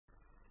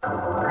Jantjie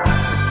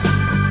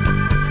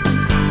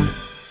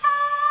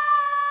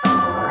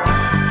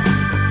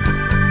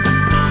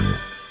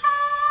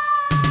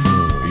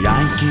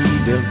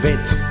de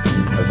Wet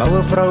wou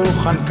 'n vrou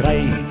gaan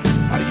kry,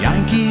 maar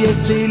Jantjie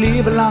het sy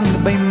lewe lang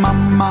by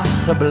mamma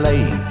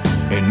gebly.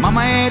 En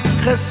mamma het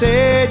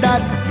gesê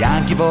dat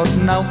Jantjie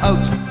word nou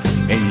oud,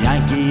 en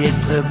Jantjie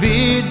het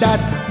geweet dat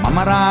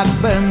mamma raak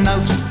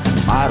benoud.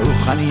 Maar hoe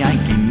gaan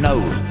Jantjie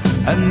nou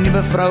 'n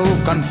nuwe vrou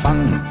kan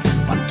vang?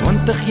 Want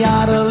 20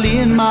 jaar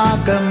alleen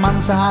maak 'n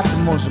man se hart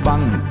mos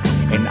bang.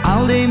 En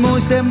al die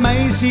mooiste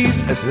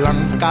meisies is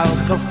lankal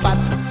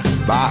gevat,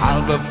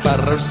 behalwe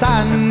vir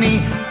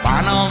Sannie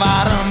van 'n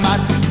warm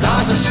bad.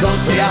 Daar's 'n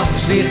slot vir elke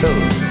sleutel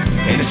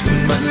en 'n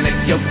skoen wat net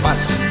jou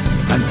pas,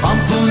 'n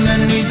pampoen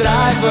in die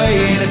driveway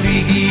en 'n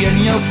figgie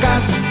in jou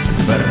kas.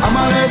 Vir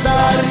almal is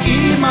daar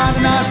iemand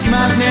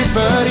net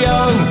vir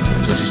jou,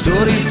 soos die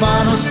storie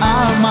van ons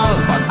almal,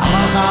 want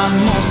almal gaan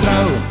ons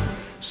trou.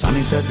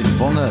 Sannie sit en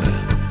wonder,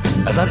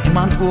 is daar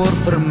iemand oor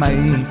vir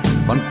my?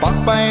 Want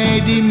papa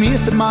het die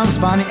meeste mans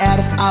van die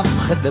erf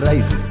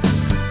afgedryf.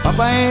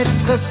 Papa het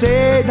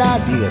gesê dat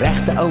die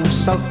regte ou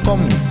sal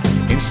kom,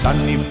 en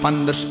Sannie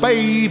van der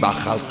Spy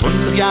wag al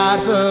 20 jaar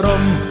vir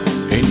hom.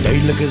 En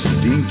duidelik is die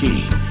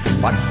dingetjie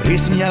wat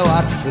vrees in jou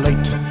hart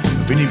vluit.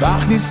 Wie nie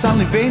wag nie sal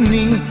nie wen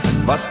nie,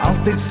 was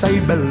altyd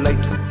sy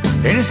beleid.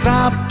 En hy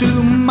skraap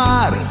toe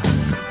maar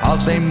al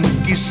sy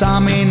moedjies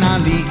saam, en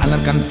aan die ander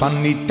kant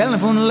van die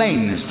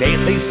telefoonlyn sê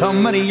sy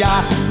sommer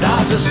ja.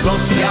 Daar's 'n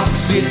slot vir elke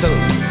sleutel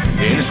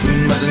en 'n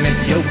skoen wat net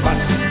jou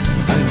pas,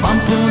 'n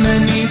pampoen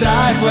in die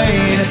driveway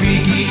en 'n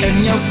figgie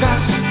in jou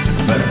kas.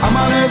 Vir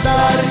almal is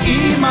daar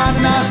iemand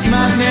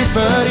net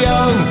vir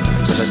jou,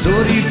 soos 'n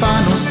storie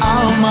van ons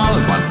almal,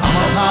 want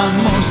almal gaan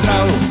ons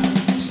trou.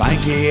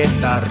 Saantjie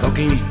het haar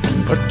rokkie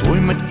vertooi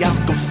met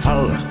elke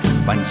val,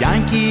 want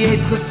Jantjie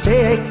het gesê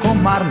hy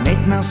kom maar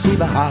net na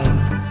 7 hal.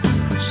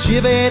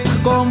 7 het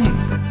gekom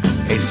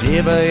en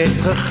 7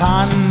 het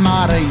gegaan,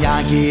 maar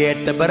Jantjie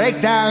het 'n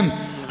breakdown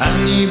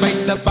in die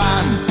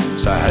buitebaan.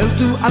 Sy huil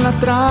toe al haar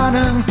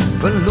trane,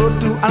 verloor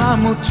toe al haar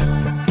moed.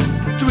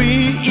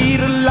 2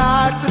 ure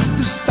later,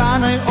 toe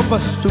staan hy op 'n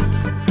stoep,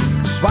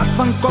 swart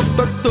van kop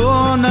tot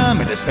tone,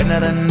 met 'n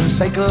spinner in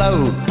sy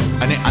klou.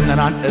 Aan die ander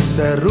hand is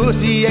 'n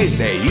rosie, hy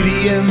sê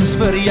hierdie eens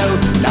vir jou.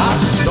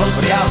 Daar's 'n slot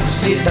vir elke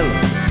sleutel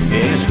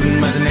en 'n skoen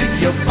wat net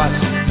jou pas,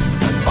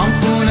 'n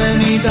pampoen in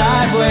die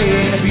driveway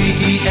en 'n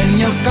figgie in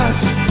jou kas.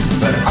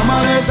 Vir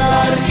almal is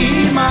daar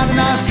iemand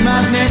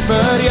net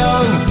vir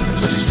jou,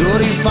 soos die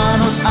storie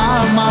van ons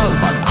almal,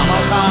 want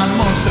almal gaan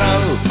ons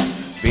trou.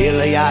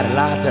 Vele jaar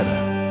later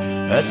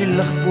is die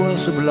ligpool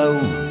so blou,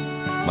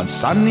 want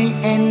Sannie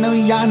en nou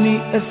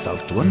Jannie is al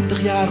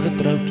 20 jaar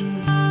getroud.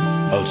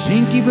 Al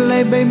seentjie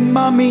bly by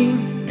mami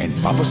en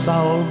papa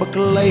sal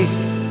beklei,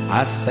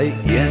 as sy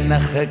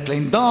enige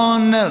klein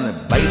donder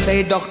by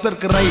sy dogter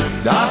kry.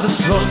 Daar's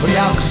 'n slot vir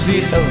elke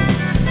sleutel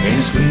en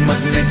 'n skoen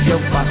wat net jou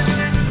pas,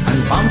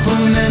 'n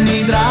pampoen in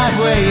die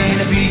driveway en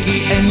 'n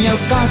figgie in jou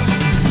kas.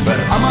 Vir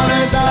almal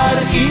is daar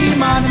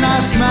iemand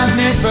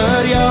net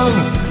vir jou,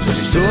 soos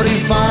die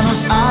storie van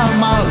ons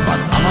almal,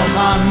 want almal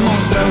gaan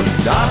ons trou.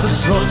 Daar's 'n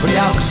slot vir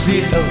elke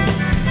sleutel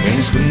en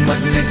 'n skoen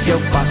wat net jou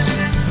pas,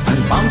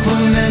 'n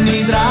pampoen in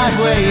die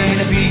driveway en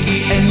 'n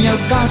figgie in jou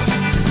kas.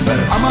 Vir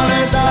almal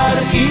is daar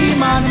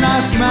iemand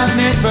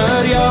net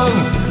vir jou,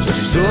 soos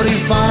die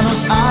storie van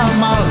ons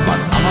almal,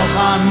 want almal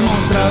gaan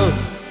ons trou.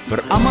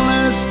 Vir almal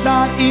is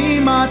daar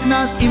iemand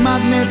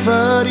net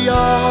vir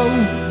jou,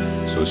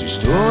 soos die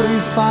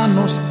storie van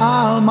ons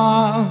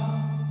almal,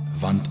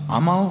 want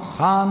almal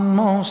gaan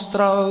ons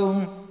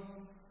trou.